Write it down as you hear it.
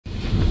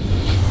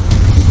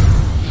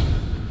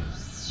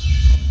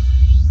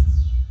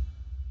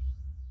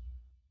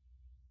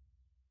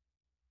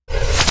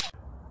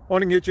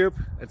Morning YouTube,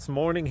 it's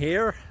morning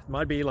here. It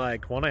might be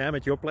like 1 a.m.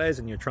 at your place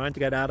and you're trying to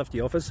get out of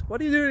the office.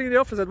 What are you doing in the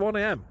office at 1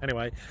 a.m?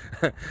 Anyway,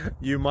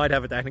 you might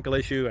have a technical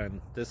issue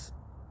and this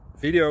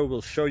video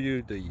will show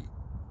you the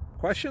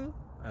question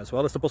as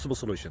well as the possible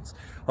solutions.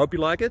 Hope you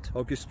like it,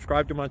 hope you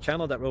subscribe to my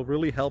channel. That will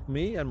really help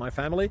me and my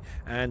family,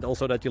 and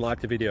also that you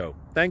like the video.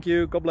 Thank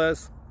you, God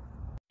bless.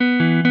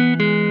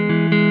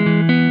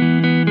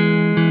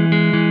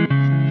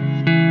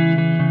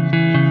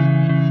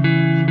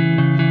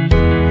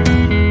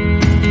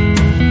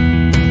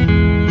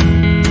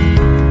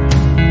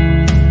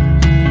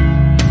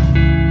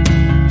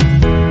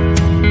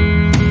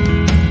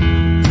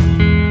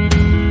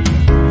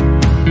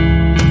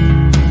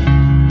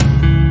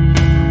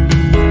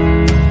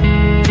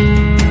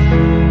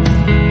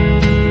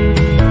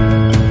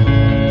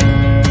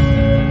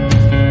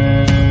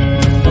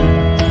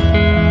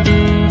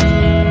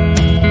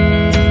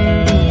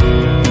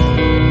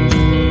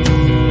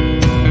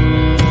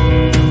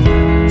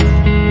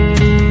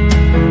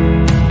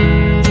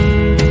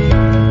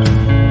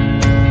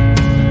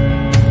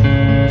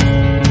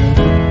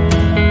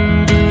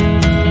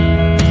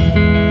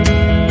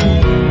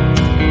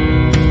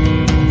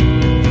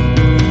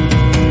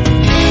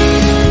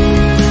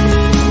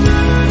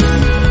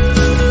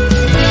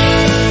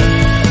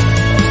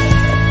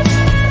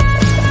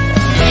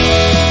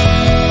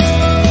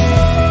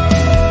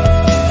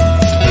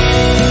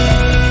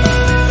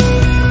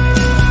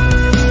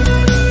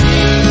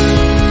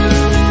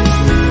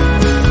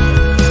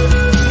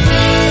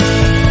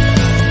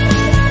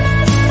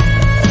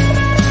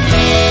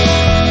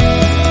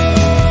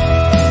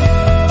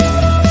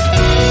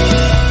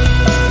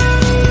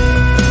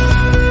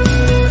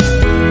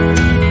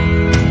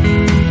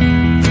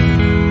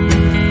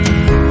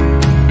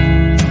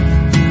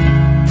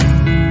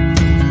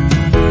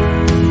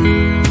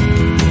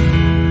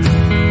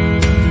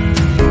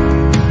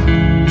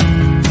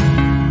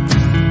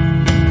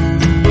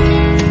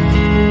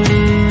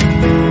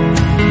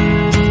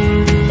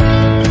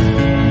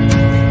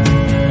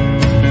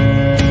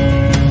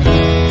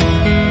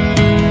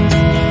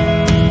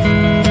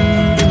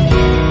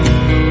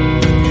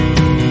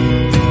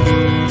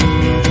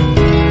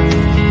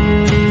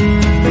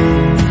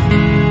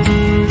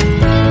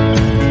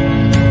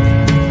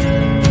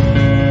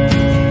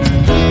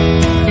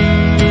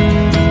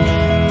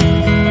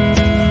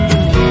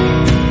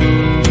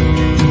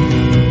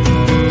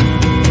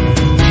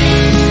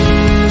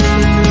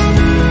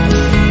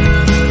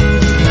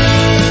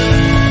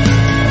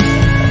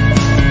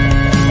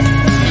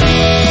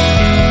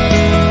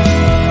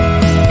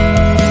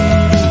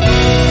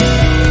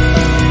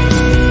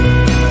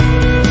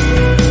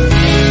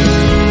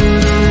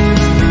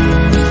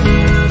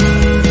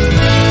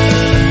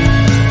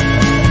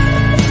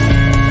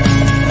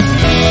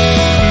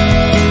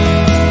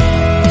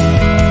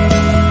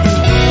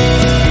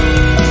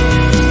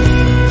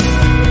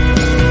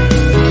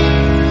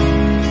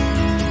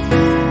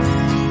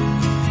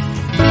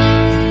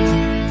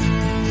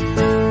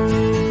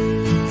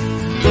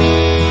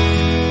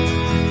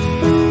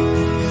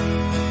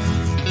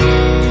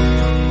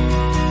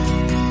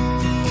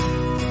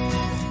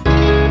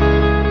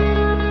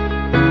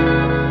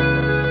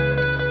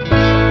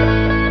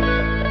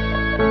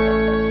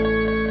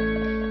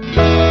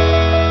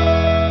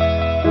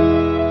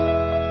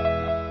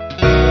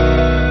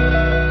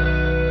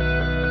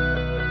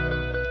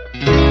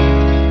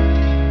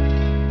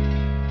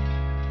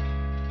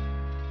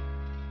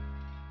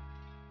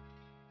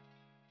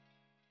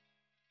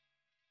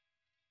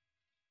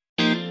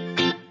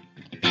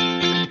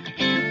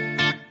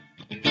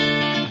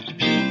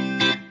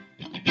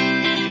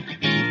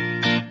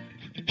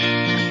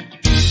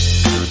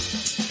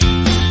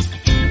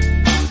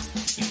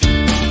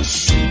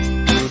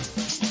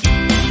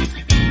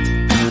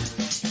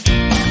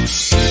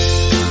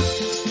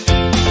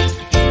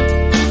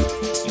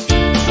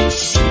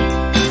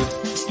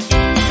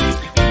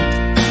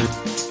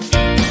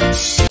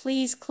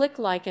 Please click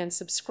like and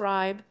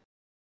subscribe.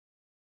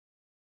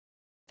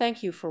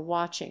 Thank you for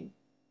watching.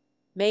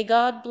 May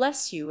God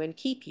bless you and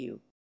keep you.